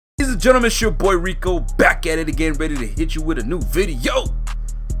and gentlemen, it's your boy Rico back at it again, ready to hit you with a new video.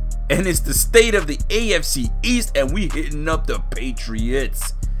 And it's the state of the AFC East, and we hitting up the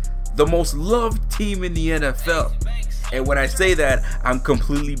Patriots, the most loved team in the NFL. And when I say that, I'm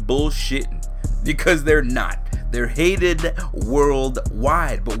completely bullshitting, because they're not. They're hated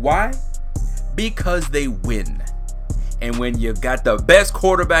worldwide. But why? Because they win. And when you got the best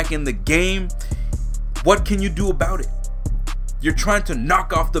quarterback in the game, what can you do about it? You're trying to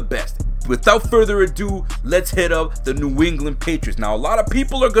knock off the best. Without further ado, let's hit up the New England Patriots. Now, a lot of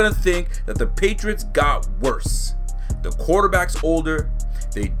people are going to think that the Patriots got worse. The quarterback's older.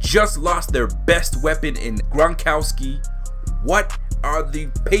 They just lost their best weapon in Gronkowski. What are the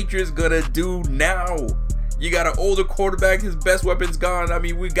Patriots going to do now? You got an older quarterback. His best weapon's gone. I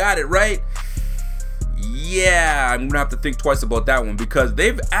mean, we got it, right? Yeah, I'm going to have to think twice about that one, because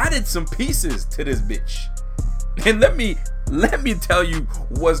they've added some pieces to this bitch. And let me tell you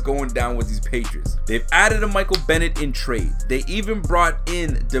what's going down with these Patriots. They've added a Michael Bennett in trade. They even brought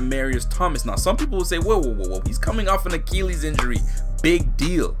in Demaryius Thomas. Now, some people will say, whoa, he's coming off an Achilles injury. Big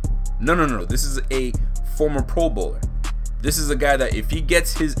deal. No. This is a former Pro Bowler. This is a guy that if he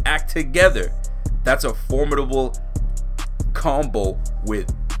gets his act together, that's a formidable combo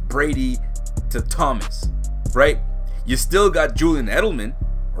with Brady to Thomas, right? You still got Julian Edelman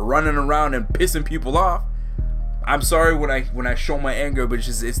running around and pissing people off. I'm sorry when I show my anger, but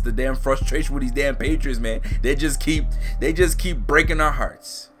it's the damn frustration with these damn Patriots, man. They just keep breaking our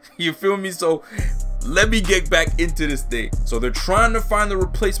hearts. You feel me? So let me get back into this thing. So they're trying to find the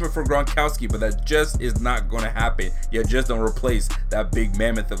replacement for Gronkowski, but that just is not going to happen. You just don't replace that big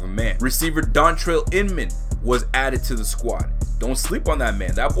mammoth of a man. Receiver Dontrell Inman was added to the squad. Don't sleep on that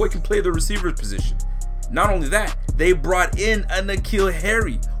man. That boy can play the receiver's position. Not only that, they brought in a N'Keal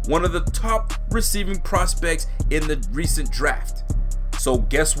Harry, one of the top receiving prospects in the recent draft. So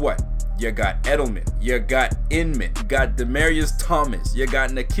guess what? You got Edelman, you got Inman, you got Demaryius Thomas, you got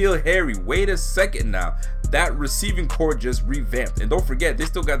N'Keal Harry. Wait a second now. That receiving core just revamped. And don't forget, they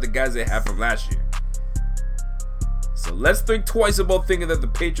still got the guys they had from last year. So let's think twice about thinking that the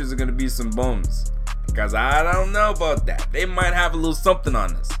Patriots are going to be some bums, because I don't know about that. They might have a little something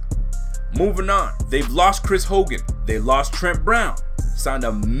on us. Moving on, they've lost Chris Hogan. They lost Trent Brown. Signed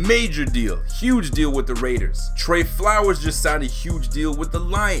a major deal, huge deal with the Raiders. Trey Flowers just signed a huge deal with the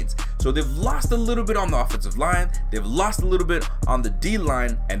Lions. So they've lost a little bit on the offensive line. They've lost a little bit on the D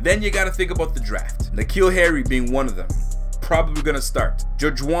line. And then you got to think about the draft. N'Keal Harry being one of them. Probably going to start.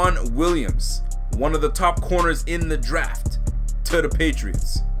 Jajuan Williams, one of the top corners in the draft, to the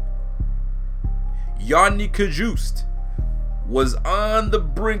Patriots. Yanni Kajust was on the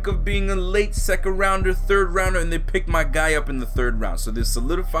brink of being a late second rounder, third rounder, and they picked my guy up in the third round. So they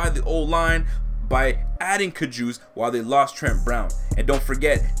solidified the O-line by adding Kajus while they lost Trent Brown. And don't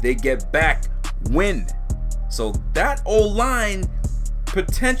forget, they get back Wynn. So that O-line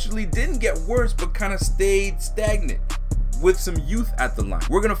potentially didn't get worse, but kind of stayed stagnant with some youth at the line.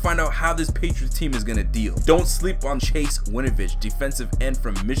 We're going to find out how this Patriots team is going to deal. Don't sleep on Chase Winovich, defensive end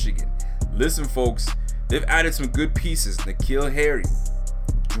from Michigan. Listen, folks, they've added some good pieces. N'Keal Harry,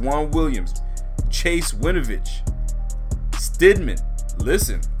 Juwan Williams, Chase Winovich, Stidman.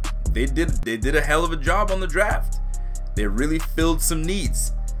 Listen, they did a hell of a job on the draft. They really filled some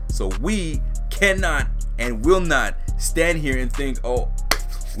needs. So we cannot and will not stand here and think, oh,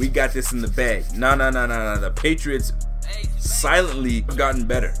 we got this in the bag. No. The Patriots silently have gotten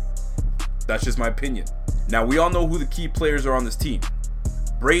better. That's just my opinion. Now, we all know who the key players are on this team.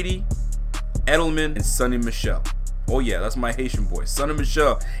 Brady, Edelman, and Sonny Michel. Oh yeah, that's my Haitian boy. Sonny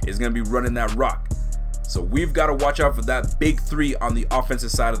Michel is going to be running that rock. So we've got to watch out for that big three on the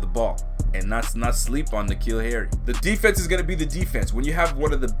offensive side of the ball, and not sleep on N'Keal Harry. The defense is going to be the defense. When you have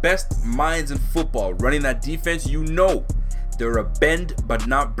one of the best minds in football running that defense, you know they're a bend but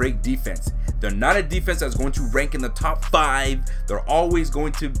not break defense. They're not a defense that's going to rank in the top 5. They're always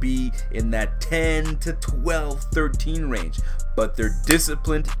going to be in that 10 to 12, 13 range. But they're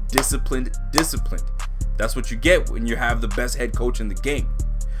disciplined. That's what you get when you have the best head coach in the game.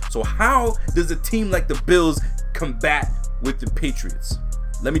 So how does a team like the Bills combat with the Patriots?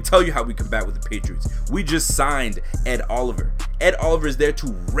 Let me tell you how we combat with the Patriots. We just signed Ed Oliver. Ed Oliver is there to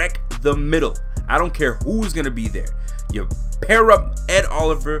wreck the middle. I don't care who's going to be there. You pair up Ed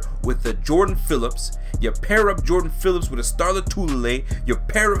Oliver with the Jordan Phillips. You pair up Jordan Phillips with a Starla Tulele. You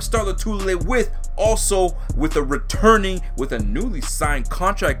pair up Starla Tulele with a newly signed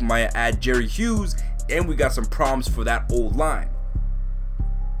contract, might add, Jerry Hughes. And we got some problems for that old line.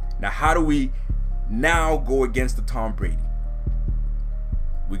 Now, how do we now go against the Tom Brady?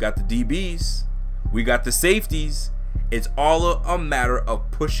 We got the DBs. We got the safeties. It's all a matter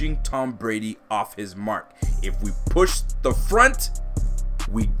of pushing Tom Brady off his mark. If we push the front,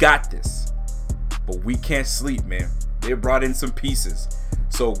 we got this. But we can't sleep, man. They brought in some pieces.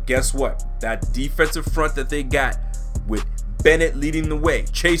 So guess what? That defensive front that they got with Bennett leading the way.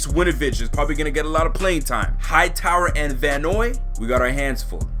 Chase Winovich is probably going to get a lot of playing time. Hightower and Van Noy, we got our hands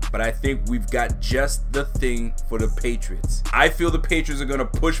full. But I think we've got just the thing for the Patriots. I feel the Patriots are going to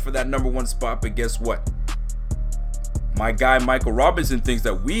push for that #1 spot, but guess what? My guy Michael Robinson thinks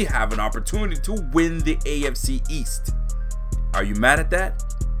that we have an opportunity to win the AFC East. Are you mad at that?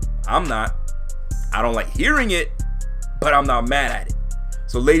 I'm not. I don't like hearing it, but I'm not mad at it.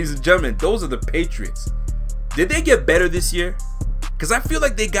 So ladies and gentlemen, those are the Patriots. Did they get better this year? Because I feel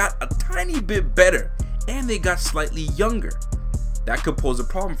like they got a tiny bit better and they got slightly younger. That could pose a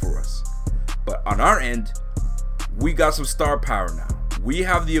problem for us. But on our end, we got some star power now. We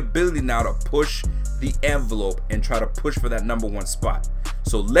have the ability now to push the envelope and try to push for that #1 spot.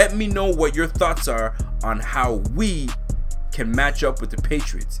 So let me know what your thoughts are on how we can match up with the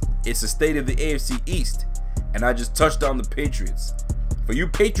Patriots. It's the state of the AFC East, and I just touched on the Patriots. For you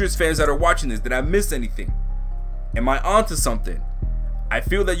Patriots fans that are watching this, did I miss anything? Am I onto something? I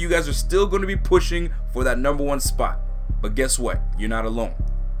feel that you guys are still going to be pushing for that #1 spot. But guess what? You're not alone.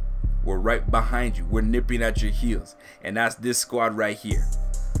 We're right behind you. We're nipping at your heels. And that's this squad right here.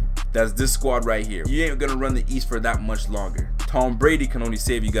 That's this squad right here. You ain't going to run the East for that much longer. Tom Brady can only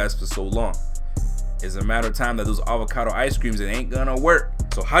save you guys for so long. It's a matter of time that those avocado ice creams, it ain't going to work.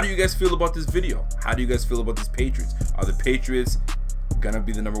 So how do you guys feel about this video? How do you guys feel about these Patriots? Are the Patriots going to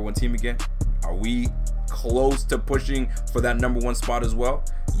be the #1 team again? Are we close to pushing for that #1 spot as well?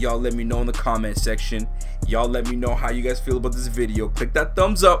 Y'all let me know in the comment section. Y'all let me know how you guys feel about this video. Click that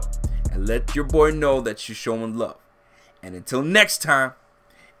thumbs up and let your boy know that you're showing love. And until next time,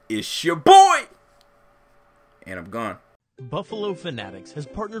 it's your boy, and I'm gone. Buffalo Fanatics has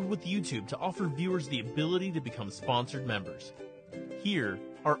partnered with YouTube to offer viewers the ability to become sponsored members. Here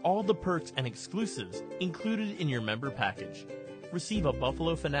are all the perks and exclusives included in your member package. Receive a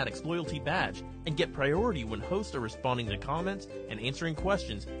Buffalo Fanatics loyalty badge and get priority when hosts are responding to comments and answering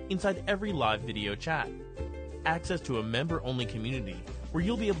questions inside every live video chat. Access to a member-only community where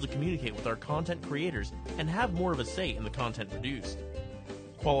you'll be able to communicate with our content creators and have more of a say in the content produced.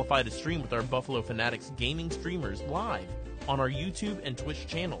 Qualify to stream with our Buffalo Fanatics gaming streamers live on our YouTube and Twitch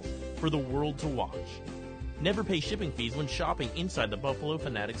channels for the world to watch. Never pay shipping fees when shopping inside the Buffalo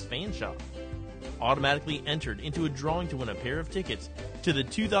Fanatics fan shop. Automatically entered into a drawing to win a pair of tickets to the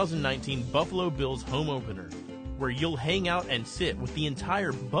 2019 Buffalo Bills home opener, where you'll hang out and sit with the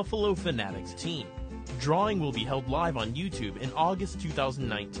entire Buffalo Fanatics team. Drawing will be held live on YouTube in August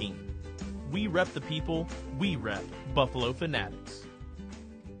 2019. We rep the people, we rep Buffalo Fanatics.